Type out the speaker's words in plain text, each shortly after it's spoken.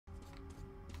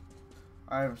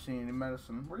I haven't seen any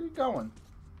medicine. Where are you going?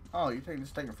 Oh,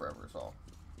 it's taking forever, is all.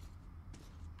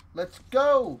 Let's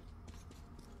go!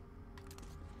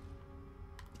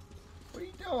 What are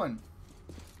you doing?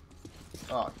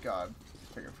 Oh, God.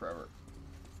 It's taking forever.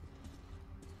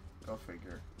 Go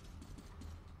figure.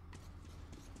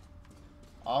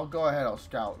 I'll go ahead. I'll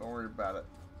scout. Don't worry about it.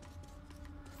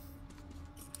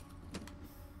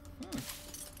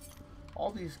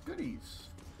 All these goodies.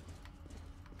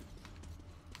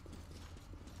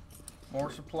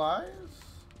 More supplies?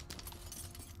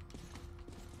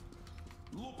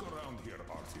 Look around here,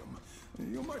 Artyom.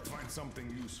 You might find something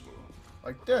useful.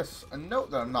 Like this. A note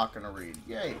that I'm not going to read.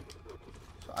 Yay.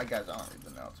 So I guys don't read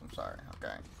the notes. I'm sorry.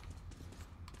 Okay.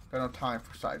 Got no time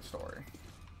for side story.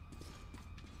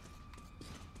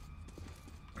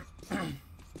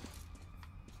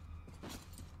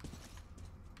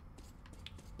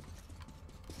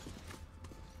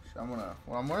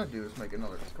 What I'm gonna do is make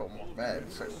another couple more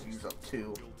beds. So I can use up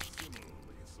 2.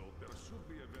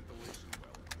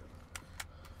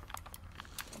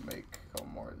 I'll make a couple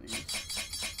more of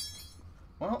these.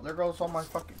 Well, there goes all my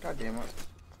fucking goddamn it.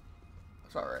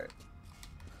 It's alright.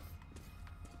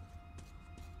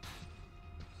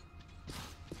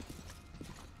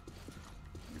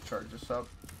 Let me charge this up.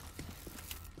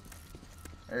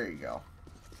 There you go.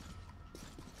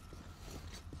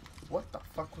 What the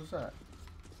fuck was that?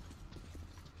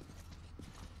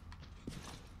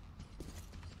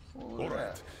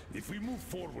 Alright, if we move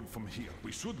forward from here,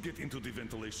 we should get into the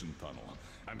ventilation tunnel.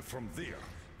 And from there,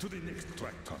 to the next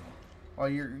track tunnel. Oh,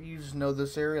 you just know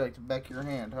this area like the back of your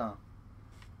hand, huh?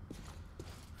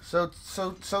 So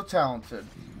talented.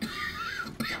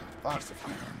 Fuck.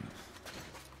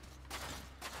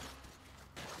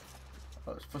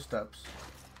 Oh, there's footsteps.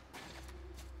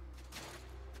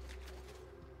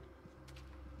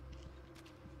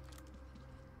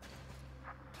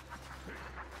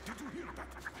 Did you hear that?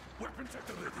 Weapons at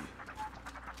the ready.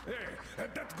 Hey,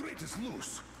 that grate is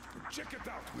loose. Check it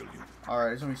out, will you? Alright,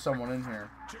 there's gonna be someone in here.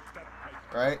 Check that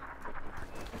pipe. Right?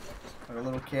 Like a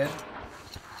little kid.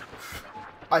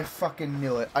 I fucking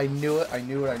knew it. I knew it. I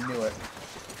knew it. I knew it.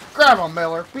 Grab him,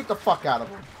 Miller. Beat the fuck out of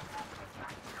him.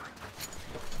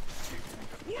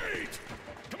 Wait!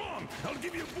 Come on, I'll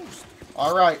give you a boost.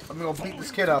 Alright, I'm gonna go beat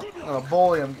this kid up. I'm gonna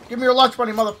bully him. Give me your lunch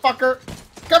money, motherfucker!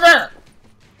 Come here!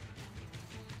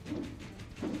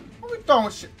 What are we doing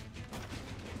shit?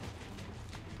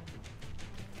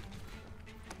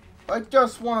 I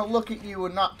just want to look at you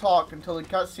and not talk until the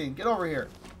cutscene. Get over here.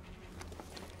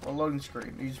 A loading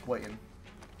screen. He's waiting.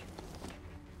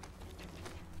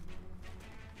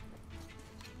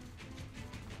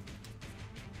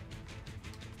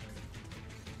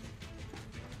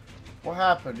 What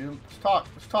happened, dude? Let's talk.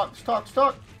 Let's talk. Let's talk. Let's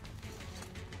talk.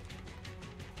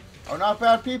 Oh, not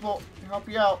bad people. Can help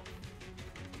you out.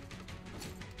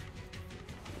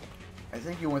 I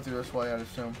think you went through this way, I'd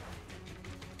assume.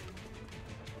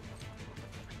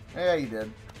 Yeah, you did.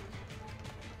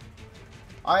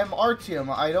 I am Artyom.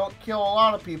 I don't kill a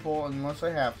lot of people unless I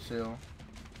have to.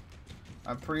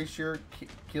 I'm pretty sure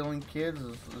killing kids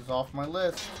is off my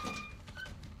list.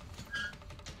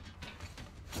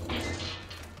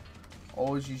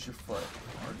 Always use your foot.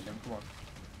 Artyom, come on.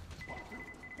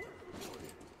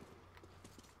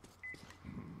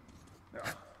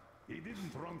 Yeah, he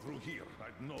didn't run through here,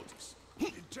 I'd noticed.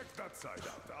 Check that side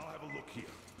out. I'll have a look here.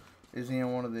 Is he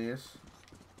in one of these?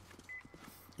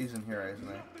 He's in here, isn't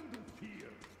he? Nothing to fear.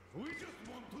 We just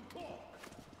want to talk.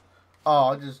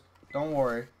 Oh, don't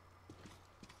worry.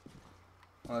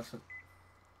 Unless it...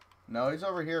 No, he's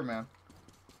over here, man.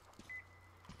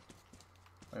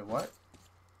 Wait, what?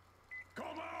 Come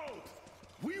out!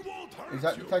 We won't hurt Is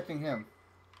that you. detecting him?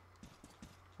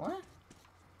 What?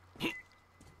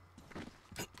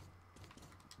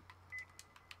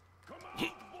 Come out, boy!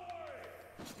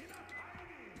 You're not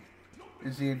hiding. No.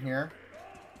 Is he in here?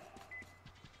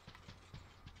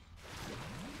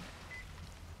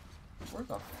 Where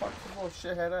the fuck is the little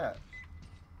shithead at?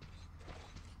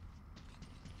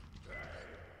 Hey,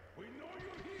 we know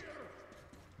you're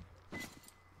here.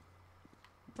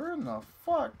 Where in the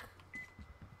fuck?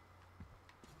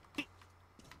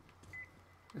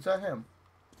 Is that him?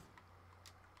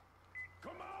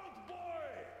 Come out, boy!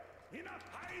 You're not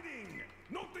hiding.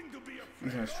 Nothing to be afraid.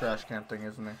 He's in his trash can thing,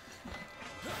 isn't he?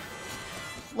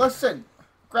 Listen!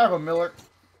 Grab him, Miller.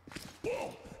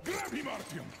 Whoa! Grab him,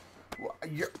 Artyom.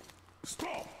 You're...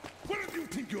 Stop! Where do you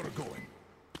think you're going?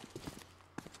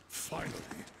 Finally,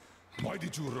 why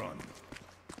did you run?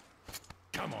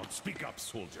 Come on, speak up,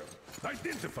 soldier.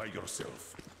 Identify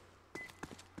yourself.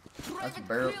 That's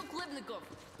barely...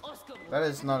 That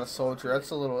is not a soldier. That's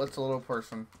a little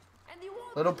person. And he won't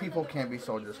Little people can't be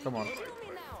soldiers. Come on.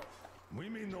 We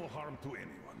mean no harm to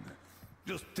anyone.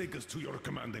 Just take us to your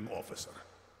commanding officer.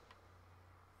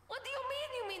 What do you mean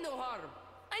you mean no harm?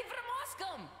 I'm from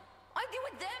Oscom. Aren't you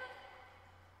with them?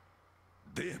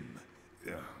 Them?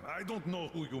 Yeah, I don't know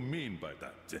who you mean by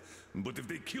that. But if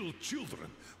they kill children,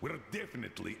 we're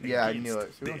definitely Yeah, I against knew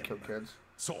it. So we don't them. kill kids.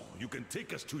 So, you can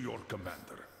take us to your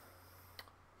commander.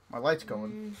 My light's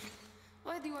going.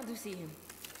 Why do you want to see him?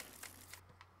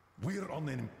 We're on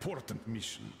an important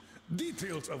mission,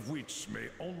 details of which may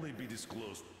only be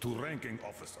disclosed to ranking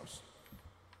officers.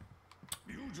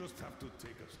 You just have to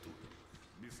take us to him.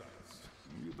 Besides,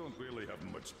 you don't really have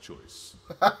much choice.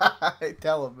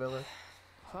 Tell him, Miller.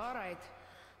 All right.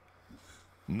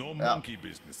 No monkey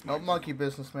business, No Michael. monkey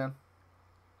business, man.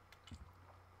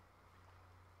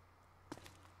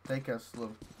 Take us,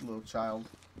 little child.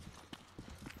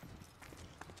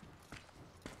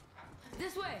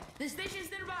 This way. The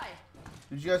station's nearby.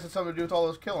 Did you guys have something to do with all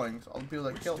those killings? All the people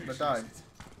that Which killed, that station died. is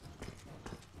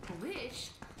it? Which?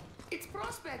 It's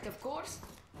Prospect, of course.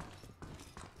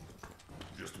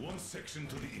 Just one section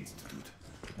to the Institute.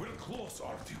 We're close,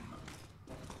 Artyom.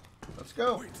 Let's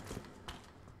go. Wait.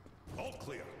 All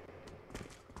clear.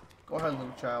 Go ahead,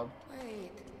 little child.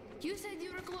 Wait. You said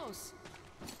you were close.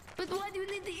 But why do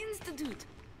you need the Institute?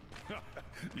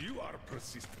 You are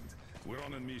persistent. We're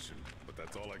on a mission, but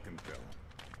that's all I can tell.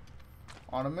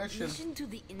 On a mission. Mission to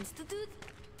the Institute?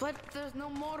 But there's no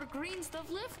more green stuff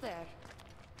left there.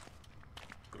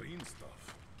 Green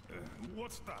stuff.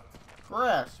 What's that?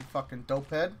 Grass, you fucking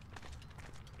dopehead.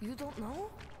 You don't know?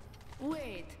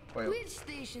 Wait. Wait. Which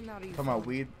station are you Talking from? about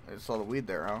weed. I saw the weed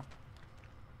there, huh?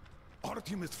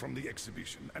 Artyom is from the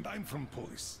exhibition, and I'm from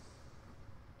police.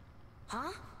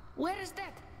 Huh? Where is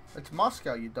that? It's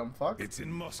Moscow, you dumb fuck. It's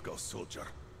in Moscow, soldier.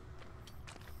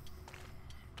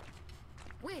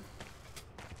 Wait.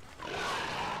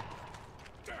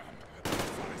 Damn.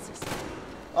 Fascists.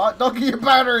 Oh, don't get your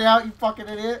battery out, you fucking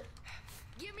idiot.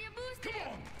 Give me a boost Come here,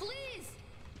 on. please.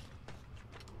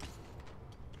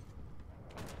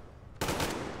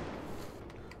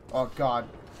 Oh, God.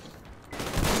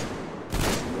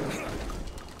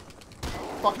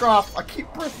 Fuck off. I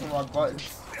keep pressing the wrong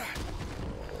buttons.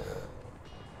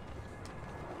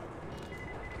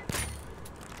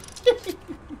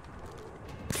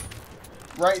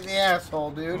 Right in the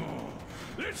asshole, dude.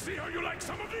 Let's see how you like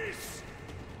some of this.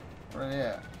 Where they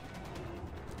at?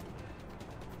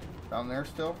 Down there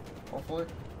still, hopefully.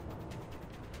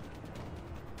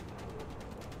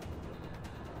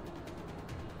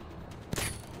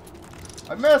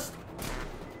 I missed!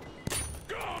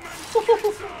 Come and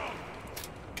get some.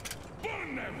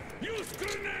 Burn them. Use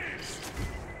grenades.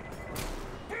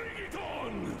 Bring it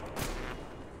on.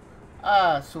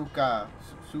 Ah, Suka.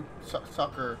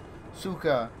 Sucker.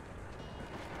 Suka.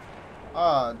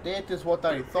 Ah, that is what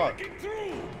I thought. Break it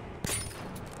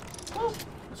through. Woo.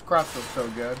 This crop feels so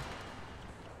good.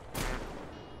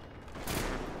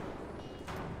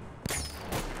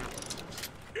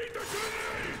 Eat the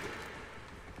grenade.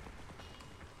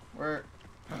 Where?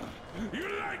 You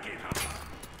like it,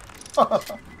 huh?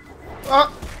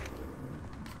 Ah!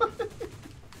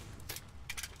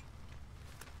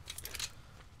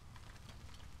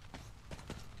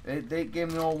 They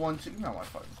gave me all one. You know my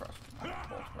fucking crossbow.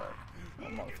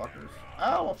 Motherfuckers.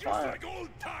 Ow, a Just fire. like old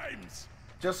times.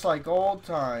 Just like old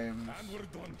times. And we're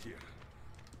done here.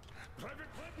 Private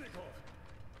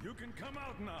Pletnikov, you can come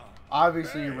out now.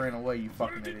 Obviously, you Hey, ran away, you Where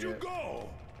fucking did you idiot. go?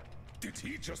 Did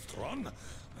he just run?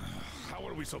 How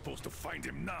are we supposed to find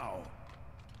him now?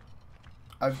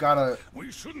 I've gotta.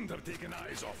 We shouldn't have taken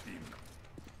eyes off him.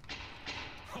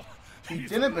 He He's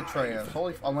didn't alive. betray us.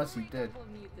 Holy, unless he did. Couple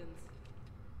mutants.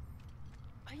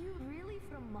 Are you really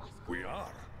from Moscow? We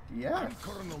are. Yes. I'm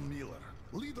Colonel Miller,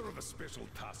 leader of a special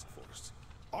task force.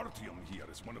 Artyom here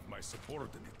is one of my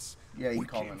subordinates. Yeah, you We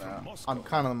call came me from that. Moscow I'm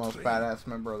kind of the most trained. badass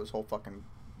member of this whole fucking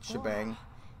shebang.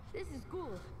 This is cool.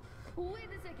 Wait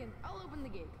a second. I'll open the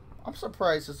gate. I'm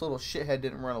surprised this little shithead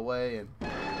didn't run away and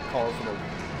call his little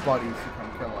buddies to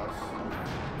come kill us.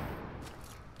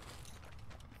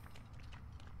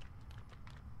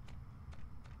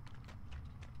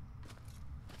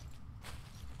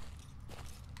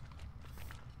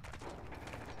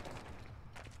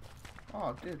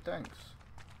 Oh, dude, thanks.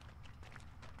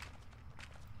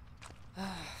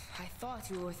 I thought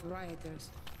you were with rioters.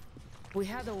 We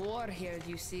had a war here,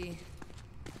 you see.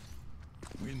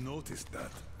 We noticed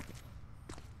that.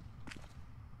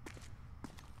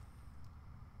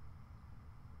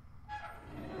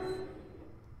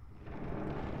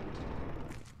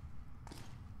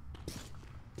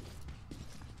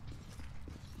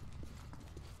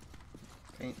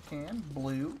 Paint can,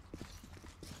 blue.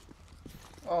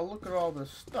 Oh, look at all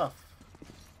this stuff.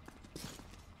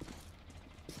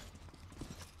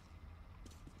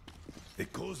 A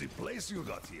cozy place you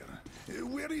got here.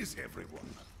 Where is everyone?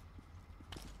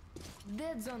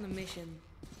 Dad's on a mission,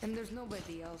 and there's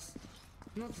nobody else.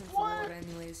 Not since the What? war,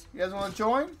 anyways. You guys want to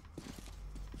join?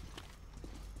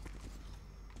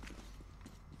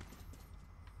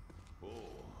 Oh,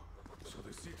 so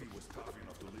the city was tough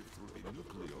enough to live through a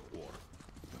nuclear war,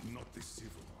 but not the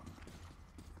civil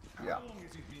one. Yeah. How long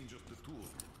has it been just the two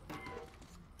of you?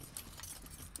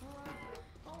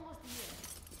 Almost a year.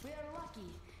 We are lucky.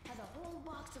 Had a whole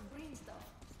box of green stuff.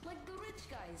 Like the rich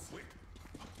guys. Wait,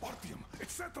 Artyom, a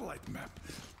satellite map.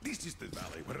 This is the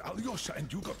valley where Alyosha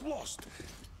and you got lost.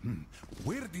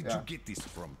 Where did you get this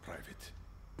from, Private?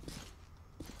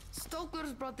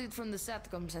 Stokers brought it from the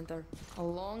SATCOM center a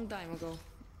long time ago.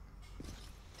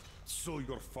 So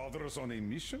your father's on a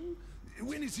mission?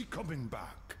 When is he coming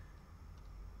back?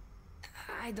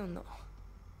 I don't know.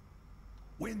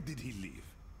 When did he leave?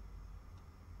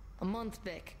 A month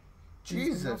back. He's been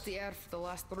Jesus. off the air for the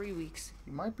last 3 weeks.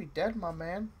 You might be dead, my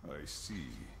man. I see.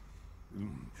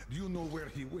 Do you know where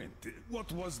he went?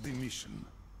 What was the mission?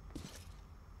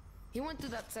 He went to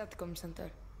that SATCOM center.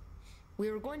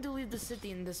 We were going to leave the city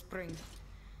in the spring.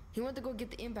 He went to go get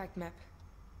the impact map.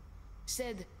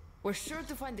 Said, we're sure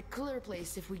to find a clear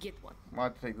place if we get one. Might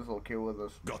have to take this little kid with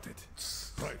us. Got it.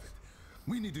 Private,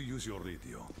 we need to use your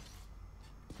radio.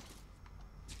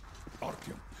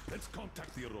 Artyom, let's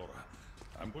contact the Aurora.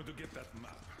 I'm going to get that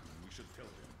map. We should tell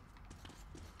them.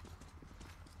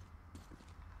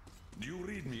 Do you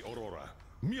read me, Aurora?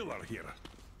 Miller here.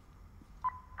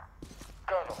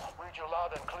 Colonel, read you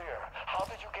loud and clear. How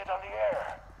did you get on the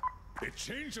air? A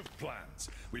change of plans.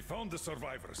 We found the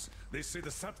survivors. They say the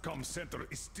SATCOM center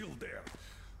is still there.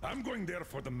 I'm going there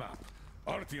for the map.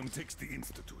 Artyom takes the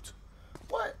Institute.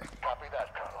 What? Copy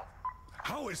that, Colonel.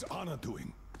 How is Anna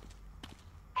doing?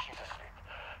 She's asleep.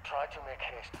 Try to make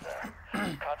haste there.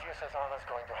 Katya says Anna's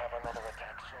going to have another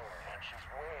attack soon, and she's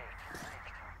way too weak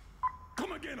to...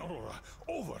 Come again, Aurora.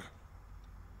 Over.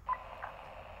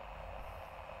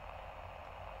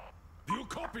 Do you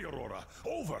copy, Aurora?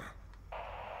 Over.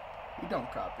 You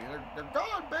don't copy. They're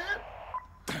gone,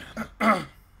 man.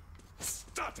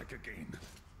 Static again.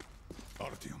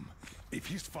 Artyom, if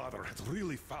his father had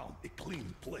really found a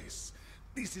clean place,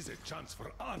 this is a chance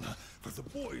for Anna, for the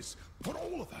boys, for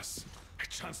all of us. A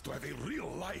chance to have a real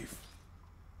life.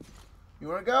 You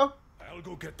want to go? I'll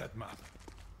go get that map.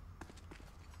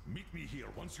 Meet me here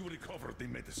once you recover the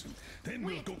medicine. Then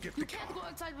we'll Wait, go get you the can't car. go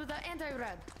outside with that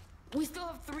anti-rad. We still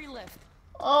have 3 left.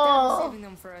 Dad was Oh, saving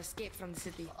them for escape from the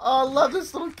city. oh, I love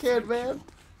this little kid, man.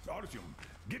 Artyom,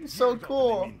 get He's so geared up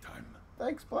cool. in the meantime.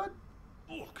 Thanks, bud.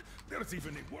 Look, there's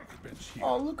even a workbench here.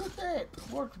 Oh, look at that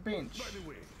workbench. By the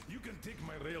way, you can take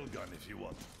my railgun if you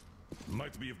want.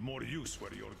 Might be of more use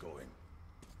where you're going.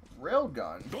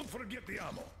 Railgun. Don't forget the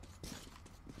ammo.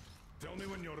 Tell me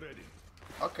when you're ready.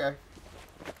 Okay.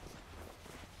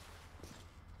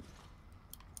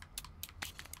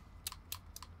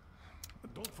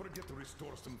 Don't forget to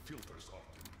restore some filters,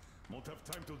 Artyom. Won't have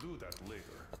time to do that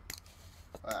later.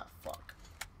 Ah, fuck.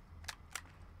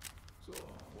 So,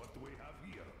 what do we have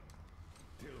here?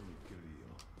 Tell me,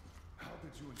 Kirill, how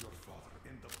did you and your father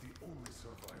end up the only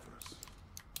survivors?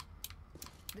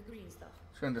 The green stuff.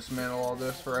 Just gonna dismantle all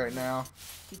this for right now.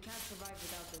 You can't survive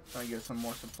without it. Trying to get some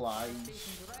more supplies.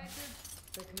 Stations rioted,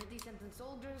 the committee sent in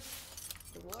soldiers,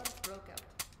 the war broke out.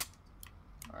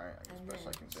 Alright, I guess And best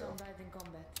then I can do. some died in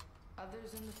combat,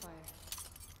 others in the fire.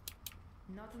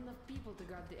 Not enough people to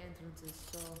guard the entrances,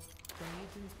 so the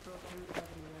mutants broke through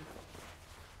everywhere.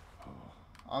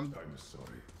 I'm I'm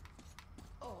sorry.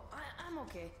 Oh, I'm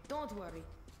okay. Don't worry.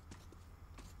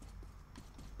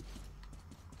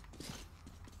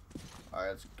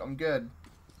 alright. I'm good.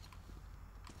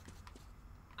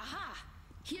 Aha!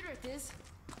 Here it is.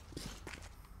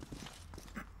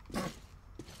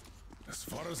 As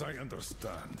far as I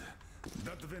understand,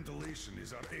 that ventilation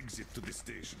is our exit to the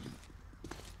station.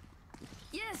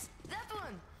 Yes, that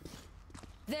one.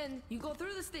 Then you go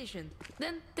through the station.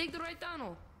 Then take the right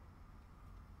tunnel.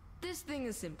 This thing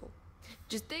is simple.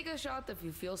 Just take a shot if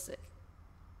you feel sick.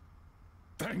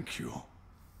 Thank you.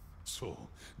 So,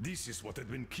 this is what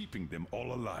had been keeping them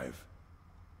all alive.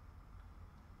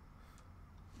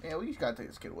 Yeah, we just gotta take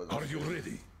this kid with us. Are you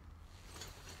ready?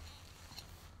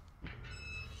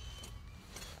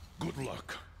 Good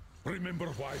luck. Remember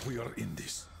why we are in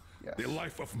this. Yes. The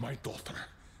life of my daughter,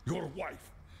 your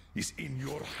wife, is in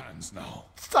your hands now.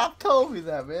 Stop telling me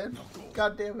that, man. Now go.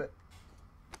 God damn it.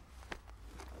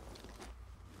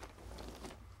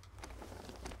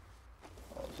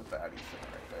 Oh, it's a baddie thing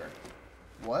right there.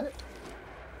 What?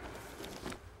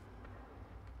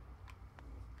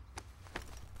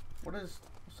 What's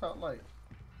that light?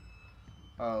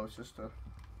 Oh, it's just a...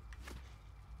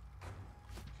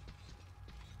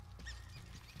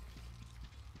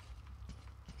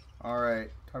 Alright,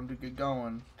 time to get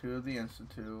going to the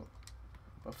Institute.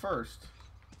 But first,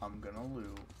 I'm gonna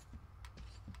loot.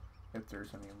 If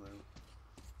there's any loot.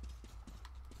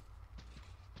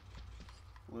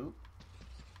 Loot.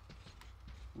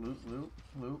 Loot, loot,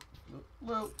 loot, loot,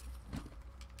 loot.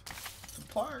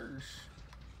 Suppliers.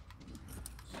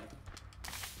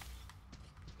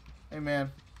 Hey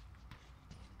man.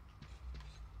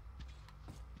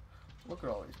 Look at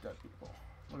all these dead people.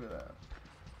 Look at that.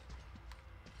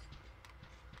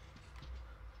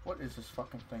 What is this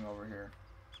fucking thing over here?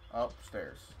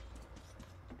 Upstairs.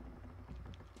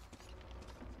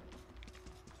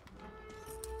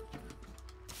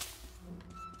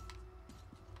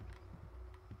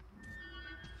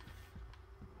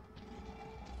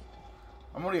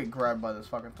 I'm gonna get grabbed by this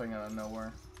fucking thing out of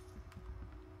nowhere.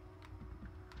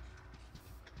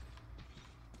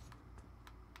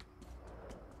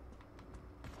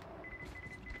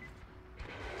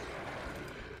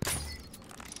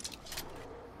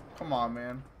 Come on,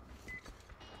 man.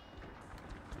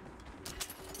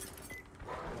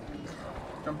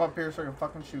 Jump up here so I can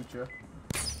fucking shoot you.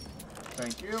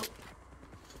 Thank you.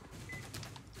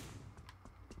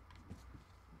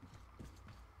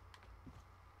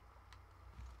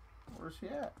 Where's he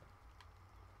at?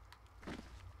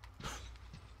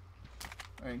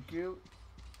 Thank you.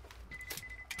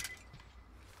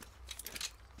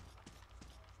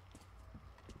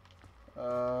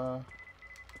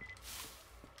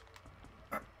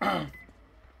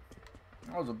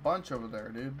 That was a bunch over there,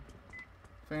 dude.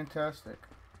 Fantastic.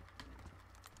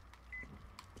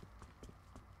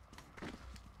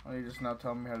 Oh, you just not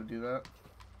telling me how to do that?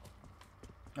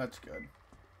 That's good.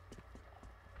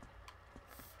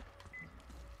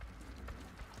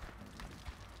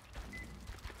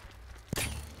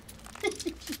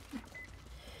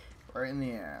 Right in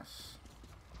the ass.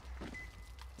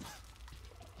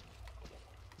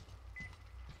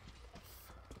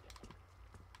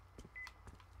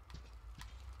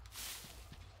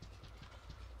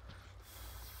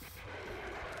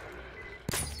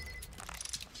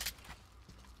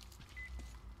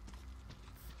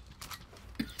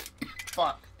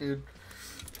 Fuck, dude.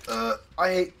 I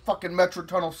hate fucking Metro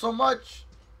Tunnel so much.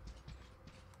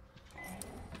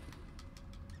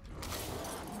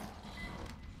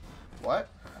 What?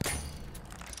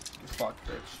 You fuck,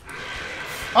 bitch.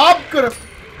 I'm gonna...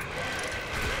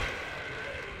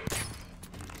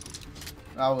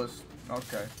 That was...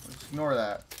 Okay. Let's ignore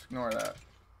that. Ignore that.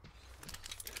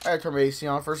 I gotta turn my AC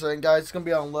on for a second, guys. It's gonna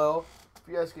be on low. If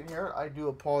you guys can hear it, I do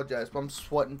apologize, but I'm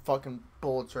sweating fucking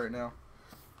bullets right now.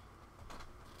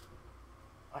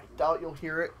 I doubt you'll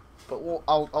hear it, but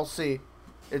I'll see.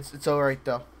 It's alright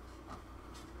though.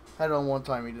 I had it on one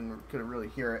time, you couldn't really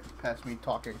hear it past me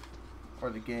talking, or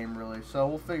the game really. So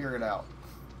we'll figure it out.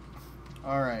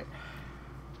 All right.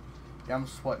 Yeah, I'm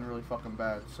sweating really fucking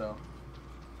bad, so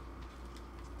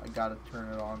I gotta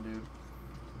turn it on, dude.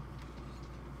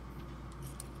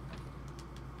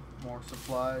 More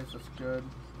supplies. That's good.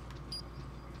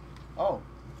 Oh,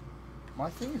 my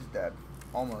thing is dead.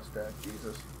 Almost dead.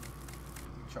 Jesus.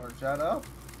 Charge that up.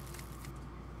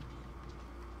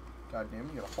 God damn,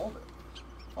 you gotta hold it.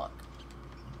 Fuck.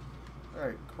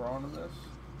 Alright, crawl into this.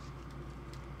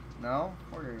 No?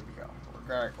 Where do we go?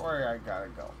 Where I gotta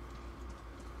go?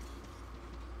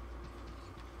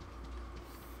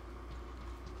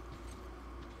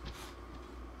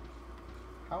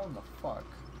 How in the fuck?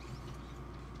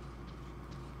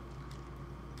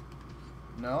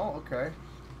 No? Okay.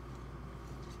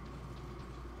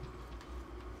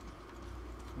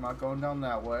 I'm not going down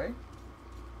that way.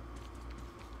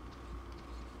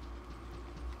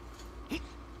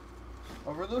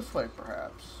 Over this way,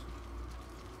 perhaps.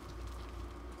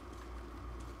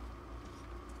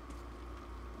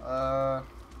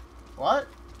 What?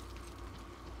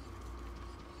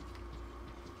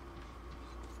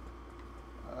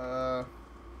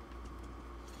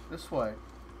 This way.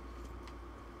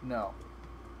 No.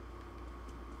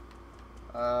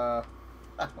 I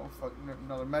don't fucking know.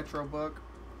 Another Metro book.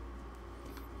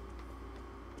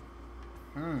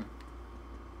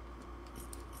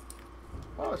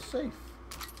 Oh, it's safe.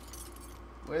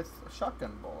 With a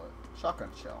shotgun bullet. Shotgun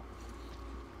shell.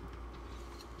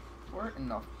 Where in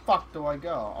the fuck do I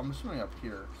go? I'm assuming up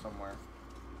here somewhere.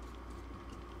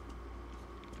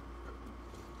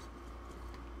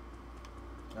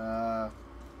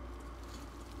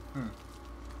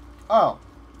 Oh,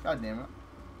 god damn it.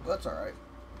 Well, that's alright.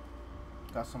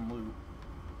 Got some loot.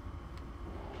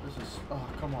 This is... Oh,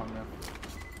 come on, man.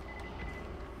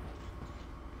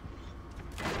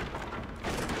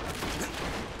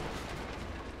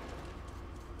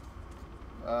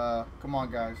 Come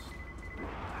on, guys.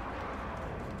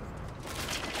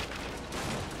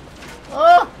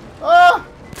 Ah! Ah!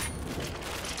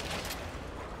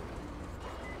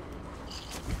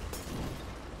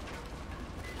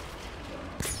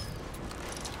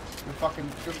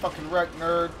 You're fucking wrecked,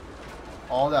 nerd.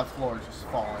 All that floor is just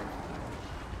falling.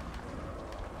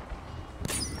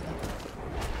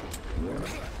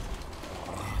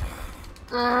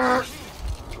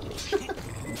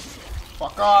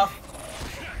 Fuck off.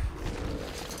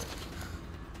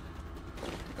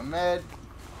 Take a med.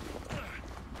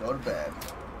 Go to bed.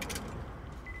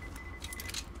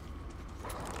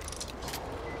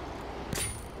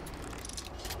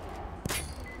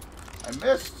 I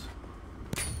missed.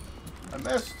 I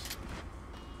missed.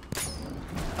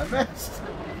 I missed.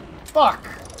 Fuck.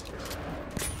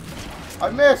 I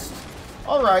missed.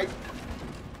 Alright.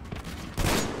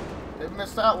 They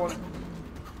missed that one.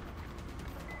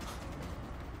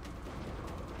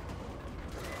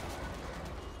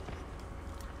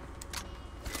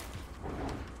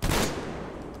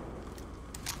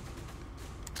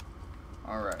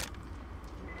 Alright.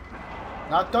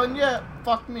 Not done yet.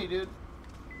 Fuck me, dude.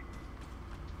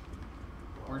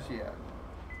 Where's he at?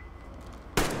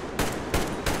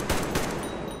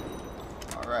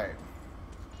 Alright.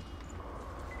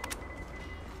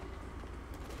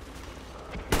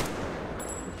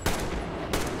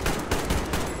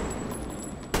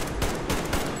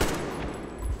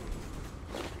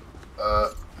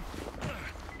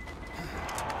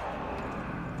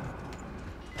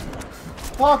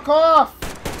 Fuck off!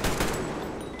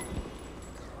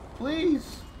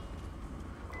 Please!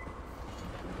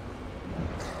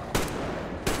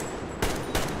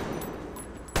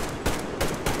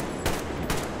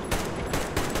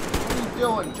 What are you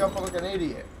doing? Jumping like an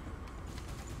idiot.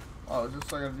 Oh, is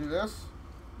this like gonna do this?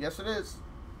 Yes, it is.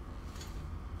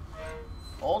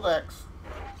 Hold X.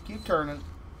 Keep turning.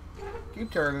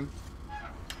 Keep turning.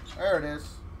 There it is.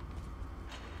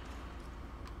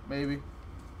 Maybe.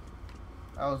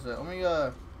 That was it. Let me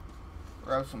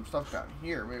grab some stuff down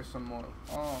here. Maybe some more.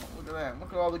 Oh, look at that.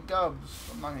 Look at all the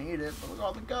gubs. I'm not gonna eat it, but look at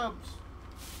all the gubs.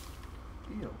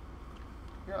 Ew.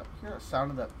 Hear the sound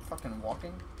of that fucking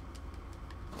walking?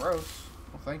 Gross.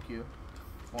 Well, thank you.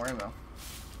 More ammo.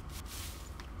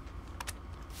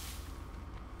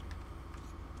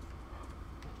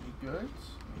 Any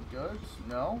goods? Any goods?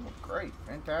 No? Great.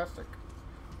 Fantastic.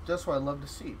 Just what I love to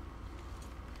see.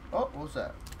 Oh, what was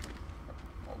that?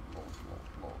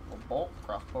 Bolt,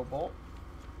 crossbow bolt.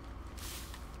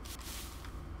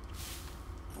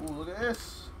 Ooh, look at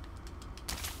this.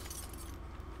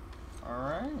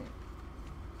 Alright.